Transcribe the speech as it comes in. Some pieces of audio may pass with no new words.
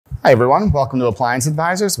Hi everyone, welcome to Appliance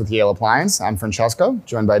Advisors with Yale Appliance. I'm Francesco,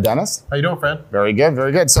 joined by Dennis. How you doing, friend? Very good,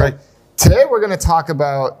 very good. So today we're going to talk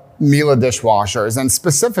about Miele dishwashers, and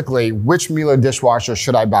specifically which Miele dishwasher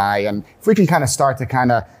should I buy, and if we can kind of start to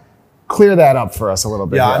kind of clear that up for us a little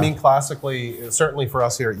bit. Yeah, here. I mean, classically, certainly for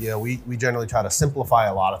us here at Yale, we generally try to simplify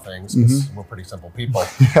a lot of things because we're pretty simple people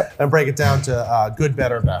and break it down to good,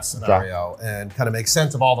 better, best scenario and kind of make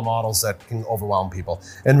sense of all the models that can overwhelm people.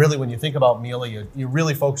 And really, when you think about Miele, you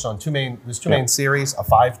really focus on there's two main series, a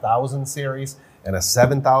 5000 series and a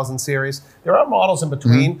 7000 series. There are models in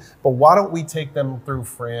between, but why don't we take them through,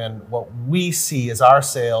 Fran, what we see as our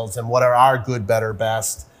sales and what are our good, better,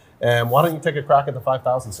 best. And why don't you take a crack at the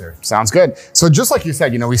 5000 series? Sounds good. So just like you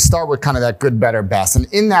said, we start with kind of that good, better, best. And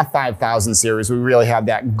in that 5000 series, we really have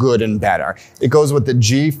that good and better. It goes with the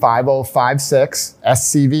G5056,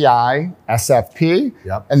 SCVI, SFP.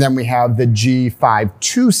 Yep. And then we have the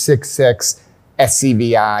G5266,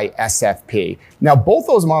 SCVI, SFP. Now, both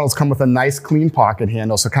those models come with a nice clean pocket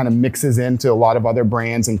handle, so it kind of mixes into a lot of other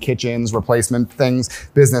brands and kitchens, replacement things,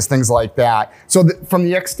 business, things like that. So from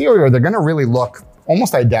the exterior, they're gonna really look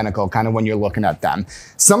almost identical kind of when you're looking at them.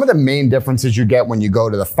 Some of the main differences you get when you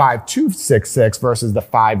go to the 5266 versus the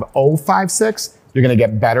 5056, you're gonna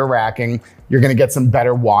get better racking, you're gonna get some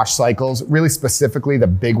better wash cycles. Really specifically, the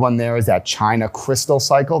big one there is that China crystal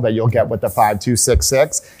cycle that you'll get with the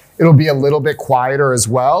 5266. It'll be a little bit quieter as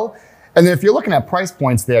well. And then if you're looking at price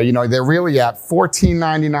points there, they're really at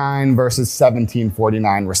 $14.99 versus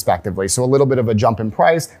 $17.49 respectively. So a little bit of a jump in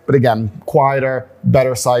price, but again, quieter,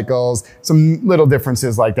 better cycles, some little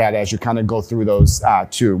differences like that as you kind of go through those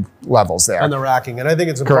two levels there. And the racking. And I think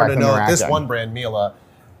it's important to note this one brand, Miele,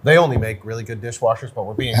 they only make really good dishwashers, but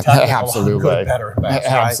we're being technical on good, better, and best,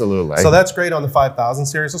 right? Absolutely. So that's great on the 5000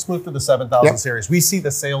 series. Let's move to the 7000 series. We see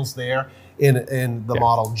the sales there in the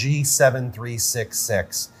model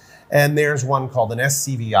G7366. And there's one called an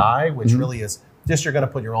SCVI, which really is just you're going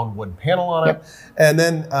to put your own wood panel on it. And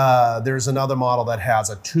then there's another model that has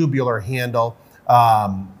a tubular handle,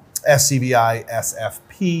 SCVI,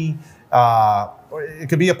 SFP. It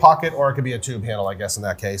could be a pocket or it could be a tube handle, I guess, in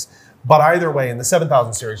that case. But either way, in the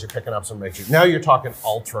 7000 series, you're picking up some matrix. Now you're talking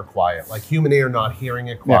ultra quiet, like human ear not hearing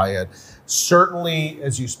it quiet. Certainly,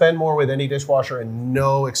 as you spend more with any dishwasher, and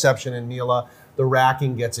no exception in Miele, the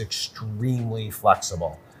racking gets extremely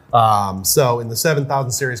flexible. So in the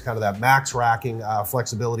 7000 series, kind of that max racking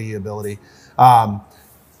flexibility ability.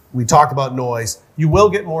 We talk about noise. You will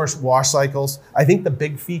get more wash cycles. I think the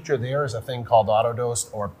big feature there is a thing called AutoDos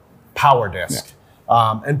or PowerDisk.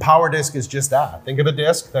 And PowerDisk is just that. Think of a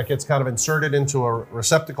disk that gets kind of inserted into a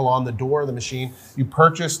receptacle on the door of the machine. You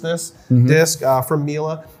purchase this disk from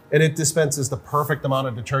Miele, and it dispenses the perfect amount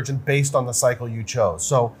of detergent based on the cycle you chose.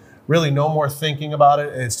 So really no more thinking about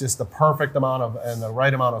it. It's just the perfect amount of and the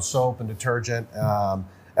right amount of soap and detergent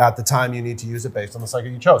at the time you need to use it based on the cycle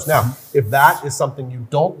you chose. Now, if that is something you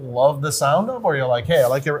don't love the sound of, or you're like, hey, I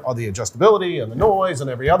like all the adjustability and the noise and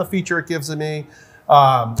every other feature it gives me,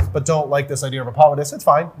 but don't like this idea of a power disc, it's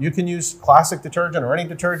fine. You can use classic detergent or any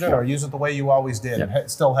detergent or use it the way you always did.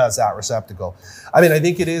 It still has that receptacle. I mean, I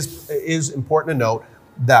think it is important to note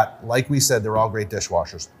that, like we said, they're all great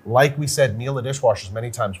dishwashers. Like we said, Miele dishwashers,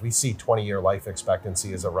 many times we see 20-year life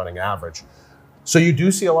expectancy as a running average. So you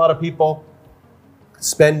do see a lot of people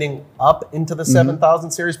spending up into the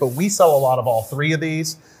 7000 series, but we sell a lot of all three of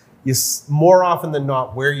these. More often than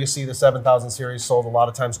not, where you see the 7000 series sold a lot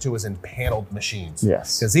of times too is in paneled machines.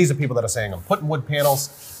 Yes. Because these are people that are saying, I'm putting wood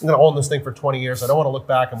panels, I'm gonna own this thing for 20 years, I don't wanna look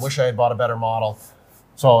back and wish I had bought a better model.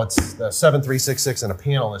 So it's the 7366 and a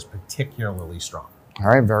panel is particularly strong. All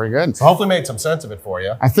right, very good. So hopefully made some sense of it for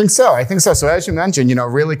you. I think so. So as you mentioned,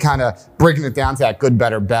 really kind of breaking it down to that good,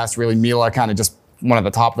 better, best, really Miele kind of just one of the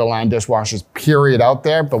top of the line dishwashers, period, out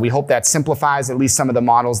there. But we hope that simplifies at least some of the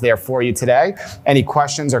models there for you today. Any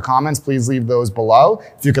questions or comments, please leave those below.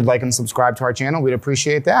 If you could like and subscribe to our channel, we'd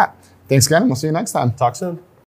appreciate that. Thanks again, and we'll see you next time. Talk soon.